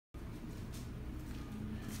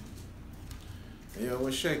Yo,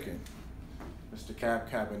 what's shaking? Mr. Cab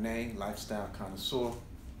Cabernet, lifestyle connoisseur,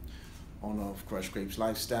 owner of Crush Grapes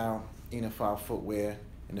Lifestyle, AFICIONADO Footwear,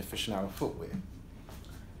 and AFICIONADO Footwear.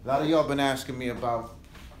 A lot of y'all been asking me about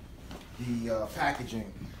the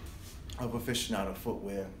packaging of AFICIONADO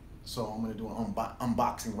Footwear, so I'm gonna do an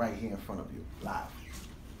unboxing right here in front of you, live.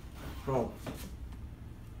 Bro,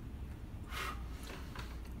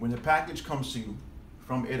 when the package comes to you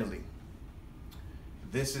from Italy,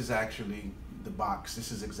 this is actually the box.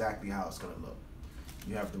 This is exactly how it's gonna look.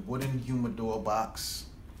 You have the wooden humidor box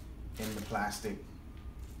in the plastic.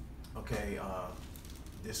 Okay,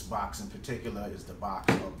 this box in particular is the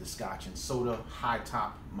box of the Scotch and Soda high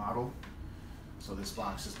top model. So this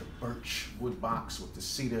box is the birch wood box with the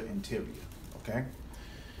cedar interior, okay?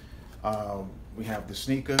 We have the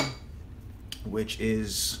sneaker, which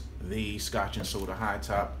is the Scotch and Soda high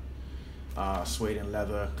top, suede and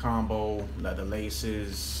leather combo, leather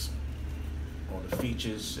laces, all the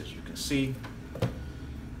features as you can see.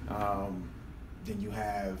 Then you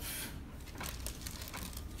have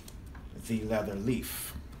the leather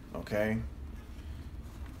leaf, okay?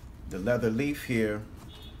 The leather leaf here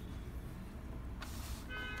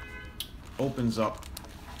opens up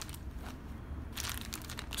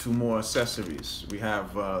two more accessories. We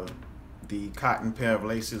have the cotton pair of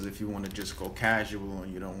laces if you want to just go casual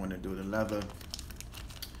and you don't want to do the leather.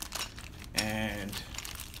 And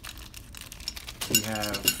we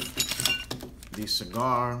have the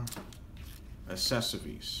cigar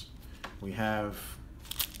accessories. We have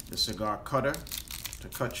the cigar cutter to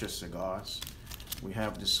cut your cigars. We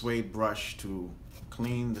have the suede brush to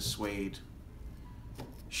clean the suede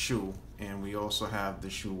shoe. And we also have the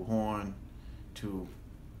shoe horn to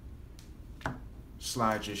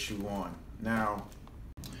slide your shoe on.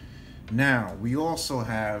 Now we also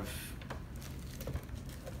have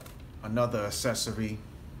another accessory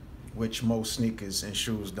which most sneakers and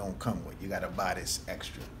shoes don't come with. You gotta buy this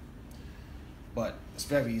extra. But it's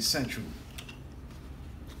very essential,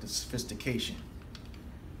 the sophistication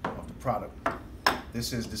of the product.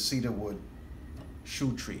 This is the cedar wood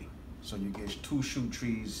shoe tree. So you get two shoe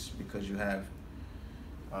trees because you have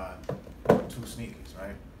two sneakers,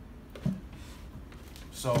 right?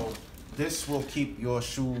 So this will keep your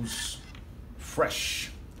shoes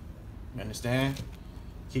fresh. You understand?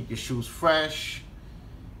 Keep your shoes fresh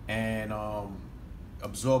and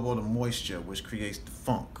absorb all the moisture, which creates the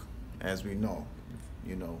funk. As we know,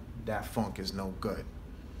 you know, that funk is no good.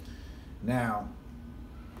 Now,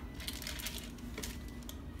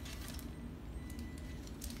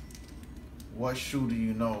 what shoe do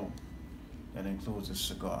you know that includes a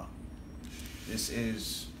cigar? This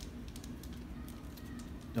is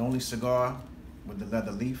the only cigar with the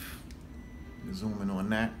leather leaf. You zoom in on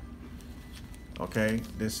that. Okay,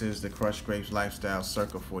 this is the Crush Grapes Lifestyle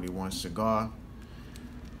Circa 41 cigar.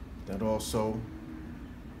 That also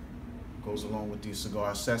goes along with these cigar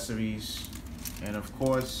accessories. And of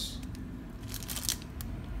course,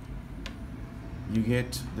 you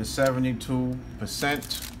get the 72%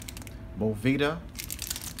 Boveda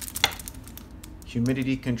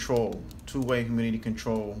humidity control, two-way humidity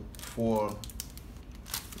control for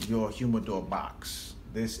your humidor box.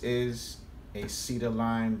 This is a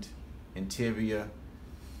cedar-lined interior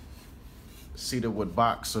cedar wood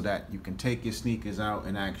box so that you can take your sneakers out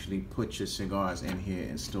and actually put your cigars in here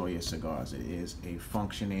and store your cigars. It is a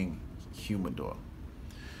functioning humidor.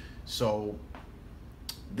 So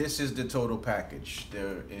this is the total package.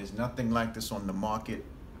 There is nothing like this on the market,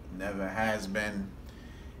 never has been,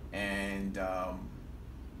 and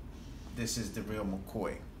this is the real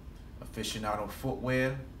McCoy. AFICIONADO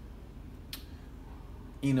Footwear,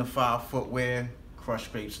 AFICIONADO Footwear, Crush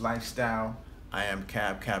Grapes Lifestyle. I am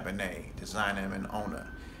Cab Cabernet, designer and owner.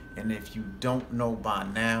 And if you don't know by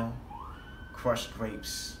now, Crush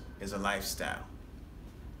Grapes is a lifestyle.